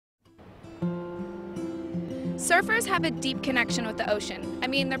Surfers have a deep connection with the ocean. I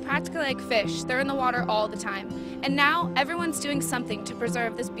mean, they're practically like fish. They're in the water all the time. And now, everyone's doing something to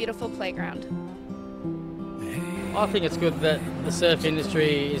preserve this beautiful playground. I think it's good that the surf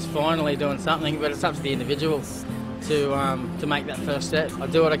industry is finally doing something, but it's up to the individual to make that first step. I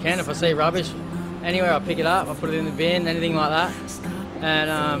do what I can. If I see rubbish anywhere, I pick it up, I put it in the bin, anything like that.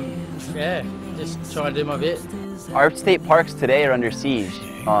 And yeah, just try and do my bit. Our state parks today are under siege,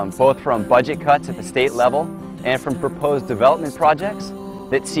 both from budget cuts at the state level and from proposed development projects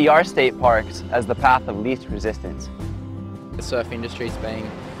that see our state parks as the path of least resistance. The surf industry's being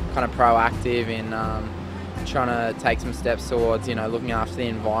kind of proactive in trying to take some steps towards, looking after the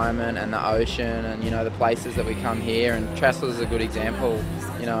environment and the ocean and, the places that we come here. And Trestle is a good example.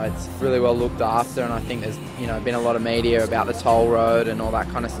 It's really well looked after, and I think there's, been a lot of media about the toll road and all that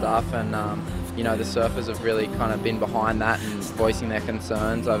kind of stuff. And, the surfers have really kind of been behind that and voicing their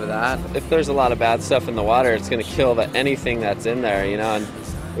concerns over that. If there's a lot of bad stuff in the water, it's going to kill anything that's in there, and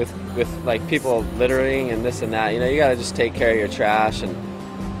with like people littering and this and that, you got to just take care of your trash. And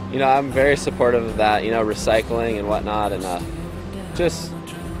I'm very supportive of that, recycling and whatnot, and just,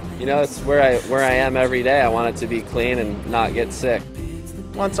 it's where I am every day. I want it to be clean and not get sick.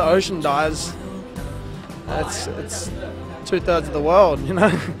 Once the ocean dies, it's 2/3 of the world,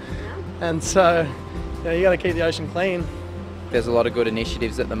 and so you got to keep the ocean clean. There's a lot of good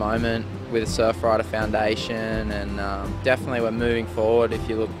initiatives at the moment with Surfrider Foundation, and definitely we're moving forward. If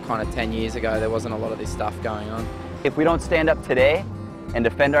you look kind of 10 years ago, there wasn't a lot of this stuff going on. If we don't stand up today and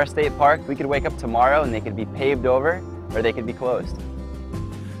defend our state park, we could wake up tomorrow and they could be paved over or they could be closed.